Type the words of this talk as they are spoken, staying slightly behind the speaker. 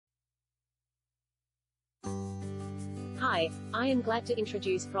Hi, I am glad to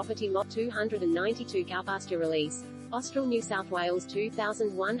introduce property lot 292 Cowpasture release. Austral, New South Wales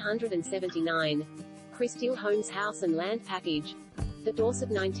 2179. Crystele Homes House and Land Package. The Dorset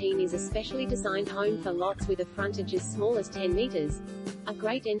 19 is a specially designed home for lots with a frontage as small as 10 meters. A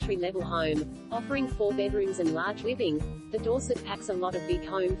great entry-level home, offering 4 bedrooms and large living. The Dorset packs a lot of big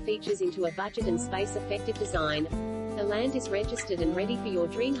home features into a budget and space-effective design. The land is registered and ready for your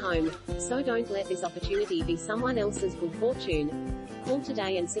dream home, so don't let this opportunity be someone else's good fortune. Call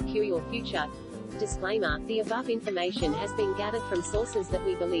today and secure your future. Disclaimer: the above information has been gathered from sources that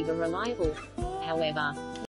we believe are reliable. However,